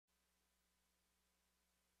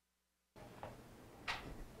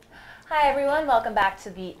Hi everyone, welcome back to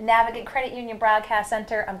the Navigant Credit Union Broadcast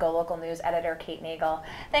Center. I'm GoLocal News Editor Kate Nagel.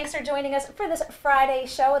 Thanks for joining us for this Friday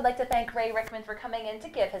show. I'd like to thank Ray Rickman for coming in to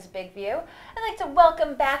give his big view. I'd like to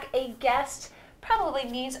welcome back a guest, probably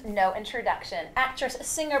needs no introduction. Actress,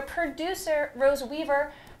 singer, producer Rose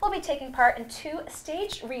Weaver will be taking part in 2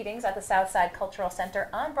 staged readings at the Southside Cultural Center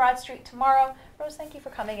on Broad Street tomorrow. Rose, thank you for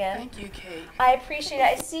coming in. Thank you, Kate. I appreciate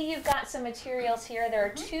it. I see you've got some materials here. There are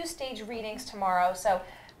 2 stage readings tomorrow, so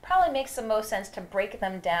probably makes the most sense to break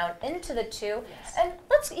them down into the 2. Yes. And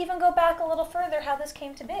let's even go back a little further how this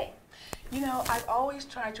came to be. You know, I've always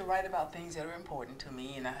tried to write about things that are important to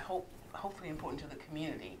me, and I hopefully important to the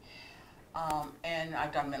community. And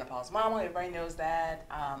I've done Menopause Mama, everybody knows that.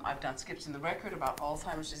 I've done Skips in the Record about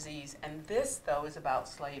Alzheimer's disease, and this, though, is about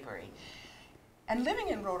slavery. And living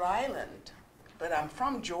in Rhode Island, but I'm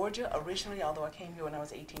from Georgia originally, although I came here when I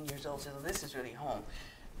was 18 years old, so this is really home.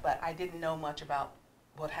 But I didn't know much about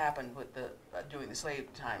what happened with the during the slave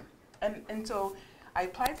time. And so I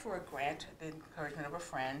applied for a grant, the encouragement of a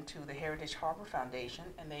friend, to the Heritage Harbor Foundation,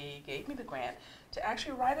 and they gave me the grant to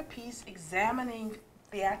actually write a piece examining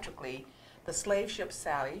theatrically the slave ship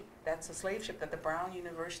Sally. That's a slave ship that the Brown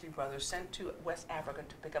University brothers sent to West Africa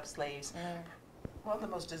to pick up slaves. One of the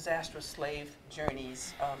most disastrous slave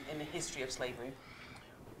journeys in the history of slavery.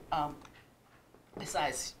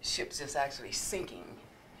 Besides ships just actually sinking.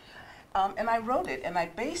 And I wrote it, and I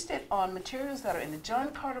based it on materials that are in the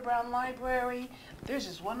John Carter Brown Library. There's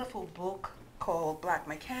this wonderful book called Black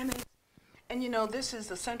Mechanics. And you know, this is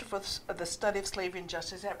the Center for the Study of Slavery and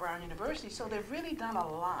Justice at Brown University, so they've really done a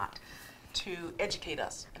lot to educate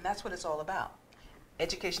us, and that's what it's all about.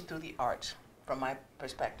 Education through the arts, from my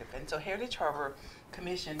perspective. And so Heritage Harbor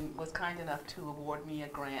Commission was kind enough to award me a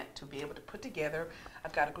grant to be able to put together,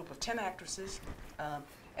 I've got a group of 10 actresses,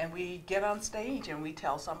 and we get on stage and we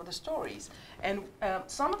tell some of the stories. And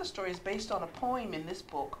some of the stories based on a poem in this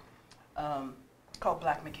book called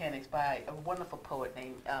Black Mechanics by a wonderful poet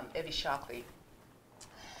named Evie Shockley.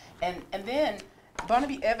 And then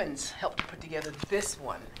Barnaby Evans helped put together this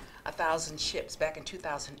one, 1,000 Ships, back in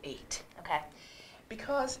 2008. Okay.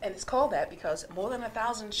 Because, and it's called that because more than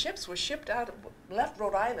 1,000 ships were shipped out, left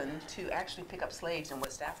Rhode Island to actually pick up slaves in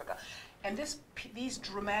West Africa. And these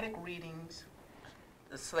dramatic readings,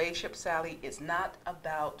 the slave ship Sally, is not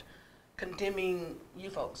about condemning you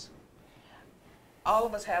folks. All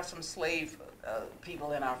of us have some slave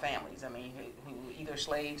people in our families. I mean, who either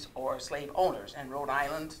slaves or slave owners. And Rhode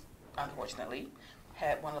Island, unfortunately,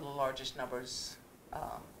 had one of the largest numbers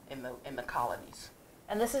in the colonies.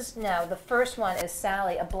 And this is now, the first one is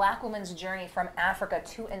Sally, a black woman's journey from Africa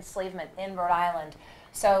to enslavement in Rhode Island.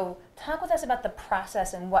 So talk with us about the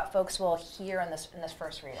process and what folks will hear in this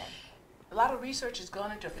first reading. A lot of research has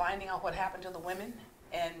gone into finding out what happened to the women,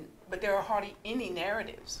 but there are hardly any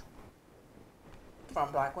narratives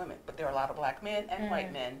from black women. But there are a lot of black men and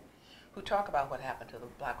white men who talk about what happened to the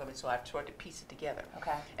black women, so I've tried to piece it together.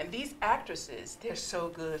 Okay. And these actresses, they're so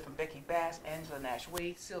good, from Becky Bass, Angela Nash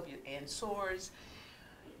Waite, Sylvia Ann Soares,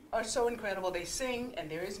 are so incredible. They sing, and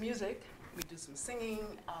there is music. We do some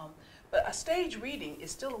singing, but a stage reading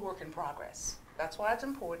is still a work in progress. That's why it's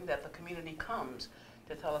important that the community comes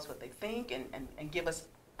to tell us what they think and give us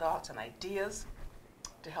thoughts and ideas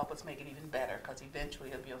to help us make it even better, because eventually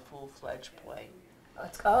it'll be a full-fledged play.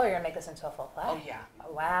 Oh, you're going to make this into a full play? Oh, yeah.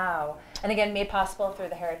 Oh, wow. And again, made possible through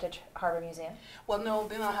the Heritage Harbor Museum? Well, no,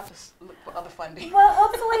 then I'll have to look for other funding. Well,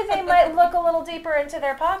 hopefully they might look a little deeper into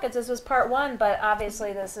their pockets. This was part 1, but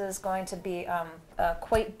obviously this is going to be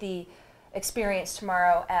quite the experience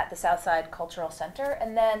tomorrow at the Southside Cultural Center.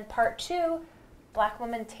 And then part 2, black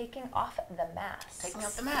women taking off the masks. Taking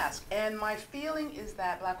off the mask. And my feeling is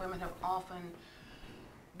that black women have often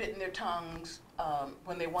bitten their tongues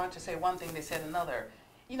when they wanted to say one thing, they said another.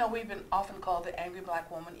 You know, we've been often called the angry black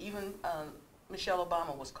woman. Even Michelle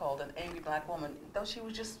Obama was called an angry black woman, though she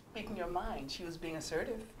was just speaking your mind. She was being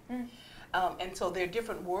assertive. And so they're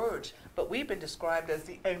different words, but we've been described as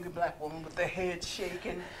the angry black woman with the head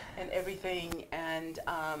shaking and everything. And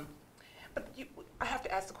but I have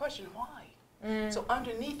to ask the question, why? So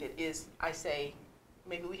underneath it is, I say,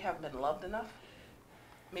 maybe we haven't been loved enough.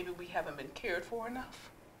 Maybe we haven't been cared for enough.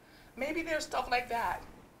 Maybe there's stuff like that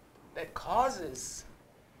that causes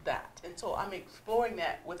that. And so I'm exploring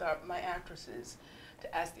that with my actresses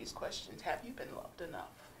to ask these questions. Have you been loved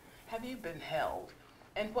enough? Have you been held?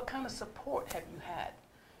 And what kind of support have you had?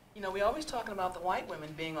 You know, we're always talking about the white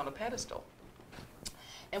women being on a pedestal.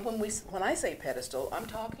 And when I say pedestal, I'm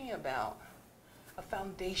talking about a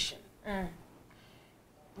foundation. A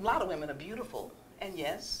lot of women are beautiful. And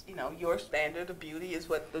yes, you know, your standard of beauty is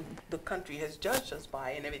what the country has judged us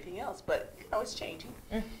by and everything else. But, you know, it's changing.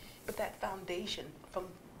 but that foundation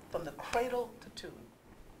from the cradle to tomb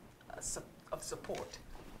of support,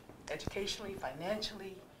 educationally,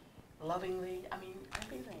 financially, lovingly, I mean,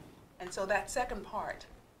 everything. And so that second part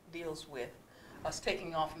deals with us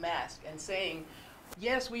taking off masks and saying,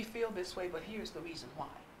 yes, we feel this way, but here's the reason why.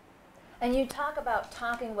 And you talk about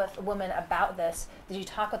talking with women about this. Did you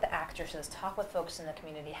talk with the actresses, talk with folks in the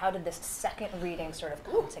community? How did this second reading sort of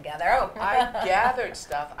come together? Oh. I gathered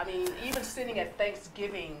stuff. I mean, even sitting at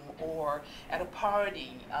Thanksgiving or at a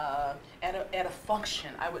party, at a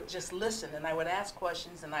function, I would just listen and I would ask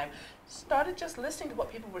questions, and I started just listening to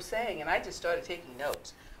what people were saying, and I just started taking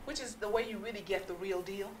notes, which is the way you really get the real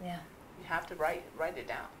deal. Yeah. You have to write it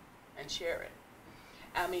down and share it.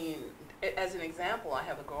 I mean, as an example, I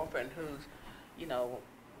have a girlfriend who's, you know,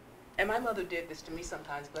 and my mother did this to me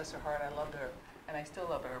sometimes, bless her heart, I loved her, and I still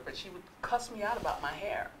love her, but she would cuss me out about my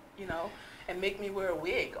hair, you know, and make me wear a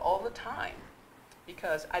wig all the time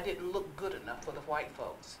because I didn't look good enough for the white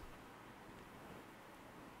folks.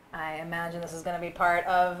 I imagine this is going to be part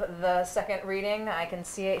of the second reading. I can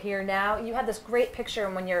see it here now. You had this great picture,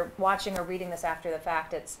 and when you're watching or reading this after the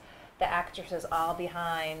fact, it's the actresses all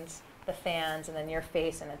behind the fans and then your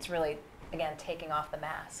face, and it's really, again, taking off the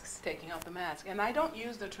masks. Taking off the mask. And I don't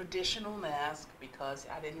use the traditional mask because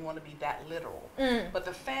I didn't want to be that literal. But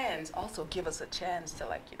the fans also give us a chance to,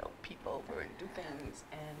 like, you know, peep over and do things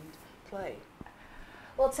and play.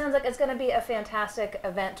 Well, it sounds like it's going to be a fantastic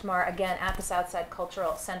event tomorrow, again, at the Southside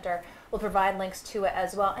Cultural Center. We'll provide links to it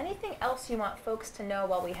as well. Anything else you want folks to know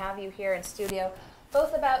while we have you here in studio,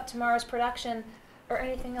 both about tomorrow's production or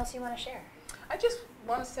anything else you want to share? I just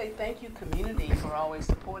want to say thank you, community, for always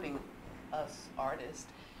supporting us artists.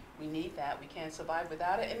 We need that. We can't survive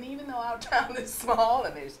without it. And even though our town is small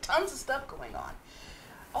and there's tons of stuff going on,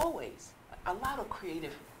 always a lot of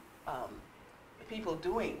creative people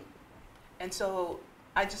doing. And so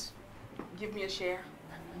I just, give me a share.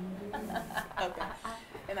 Okay.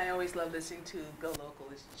 And I always love listening to GoLocal.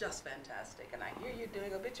 It's just fantastic. And I hear you're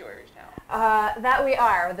doing obituaries now. That we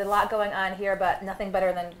are, with a lot going on here, but nothing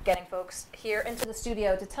better than getting folks here into the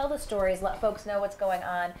studio to tell the stories, let folks know what's going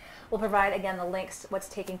on. We'll provide, again, the links, what's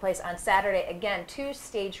taking place on Saturday. Again, 2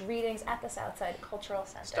 stage readings at the Southside Cultural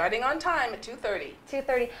Center. Starting on time at 2:30.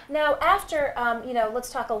 2:30. Now, after, you know, let's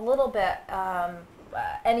talk a little bit,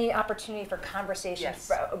 any opportunity for conversations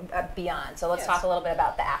Yes. Beyond. So let's Yes. talk a little bit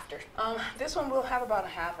about the after. This one we'll have about a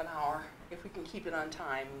half an hour. If we can keep it on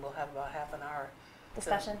time, we'll have about half an hour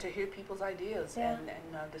Discussion. to hear people's ideas Yeah.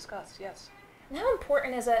 and discuss, yes. And how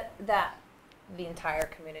important is it that the entire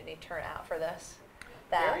community turn out for this?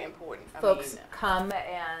 That Very important. folks I mean, come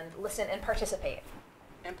and listen and participate.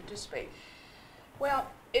 and participate. Well,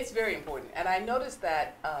 it's very important. And I noticed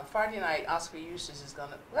that Friday night, Oscar Eustace is going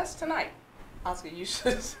to, that's tonight, Oscar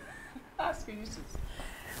Eustace. Oscar Eustace.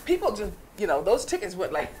 People just, you know, those tickets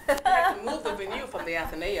would like, you have to move the venue from the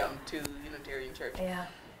Athenaeum to Unitarian Church. Yeah.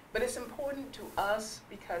 But it's important to us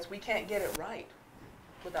because we can't get it right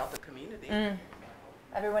without the community.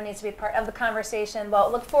 Everyone needs to be part of the conversation.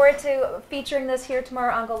 Well, look forward to featuring this here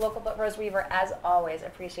tomorrow on GoLocal. But Rose Weaver, as always,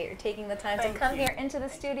 appreciate you taking the time to come here into the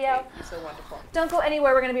studio. You're so wonderful. Don't go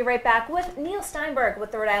anywhere. We're going to be right back with Neil Steinberg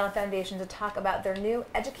with the Rhode Island Foundation to talk about their new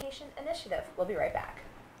education initiative. We'll be right back.